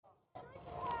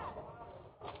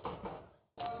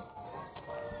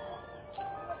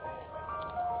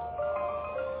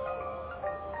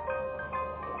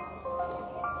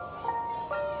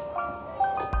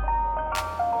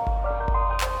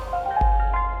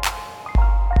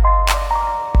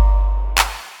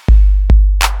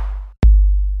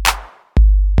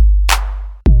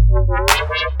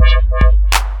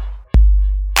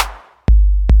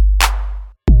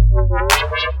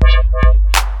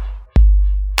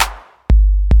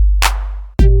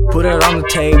Put it on the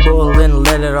table and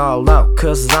let it all out,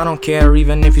 cause I don't care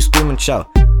even if you scream and shout.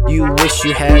 You wish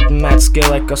you had mad skill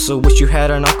like us, so wish you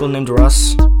had an uncle named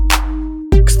Russ.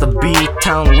 Cause the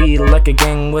B-Town, we like a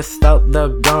gang without the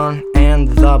gun and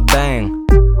the bang.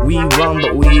 We run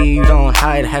but we don't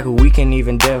hide, heck we can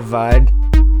even divide.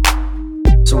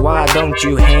 So why don't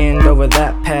you hand over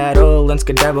that paddle and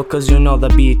skedaddle, cause you know the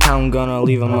B-Town gonna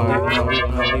leave 'em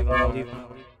on.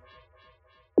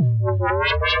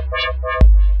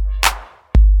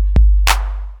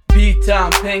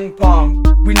 B-Town ping pong,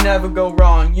 we never go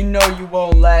wrong. You know you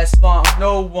won't last long.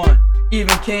 No one,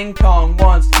 even King Kong,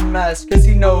 wants to mess, cause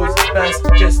he knows it's best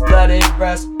to just let it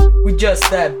rest. We just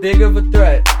that big of a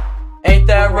threat. Ain't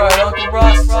that right, Uncle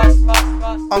Russ?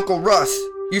 Uncle Russ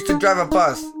used to drive a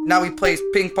bus, now he plays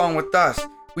ping pong with us.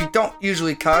 We don't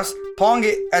usually cuss, pong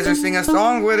it as we sing a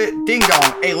song with it. Ding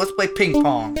dong, hey, let's play ping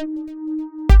pong.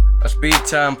 Us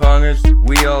B-Town pongers,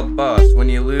 we all boss. When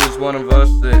you lose one of us,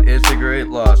 it is a great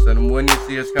loss. And when you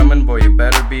see us coming, boy, you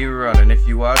better be running. If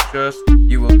you watch us,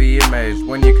 you will be amazed.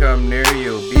 When you come near,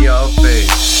 you'll be all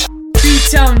phased.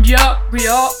 B-Town, yeah, we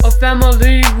are a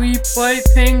family. We play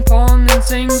ping pong and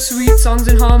sing sweet songs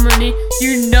in harmony.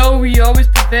 You know we always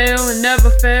prevail and never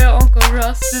fail. Uncle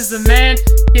Russ is the man,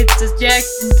 gets us jacked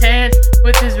and tan.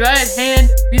 With his right hand,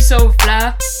 we so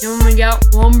fly, he only got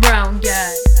one brown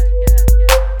guy.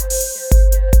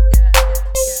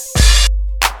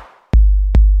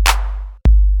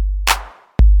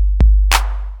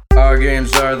 Our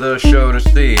games are the show to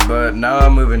see, but now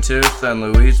I'm moving to San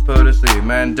Luis Potosí.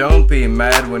 Man, don't be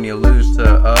mad when you lose to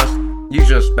us. You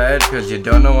just bad cause you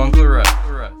don't know Uncle Russ.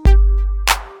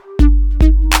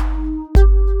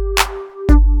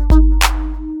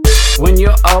 When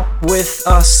you're up with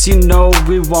us, you know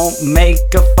we won't make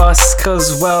a fuss,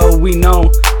 cause well we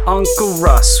know Uncle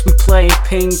Russ. We play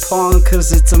ping pong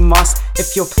cause it's a must.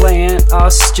 If you're playing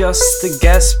us, just a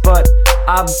guess, but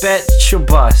I bet you'll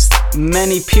bust.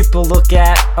 Many people look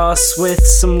at us with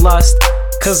some lust,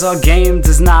 cause our game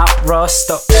does not rust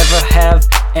or ever have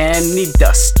any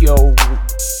dust, yo.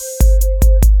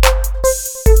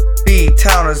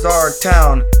 B-Town is our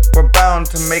town, we're bound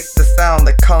to make the sound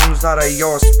that comes out of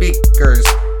your speakers.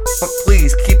 But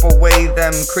please keep away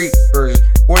them creepers,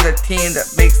 we're the team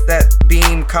that makes that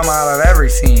beam come out of every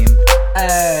seam.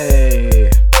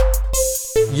 Hey.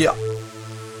 Yeah.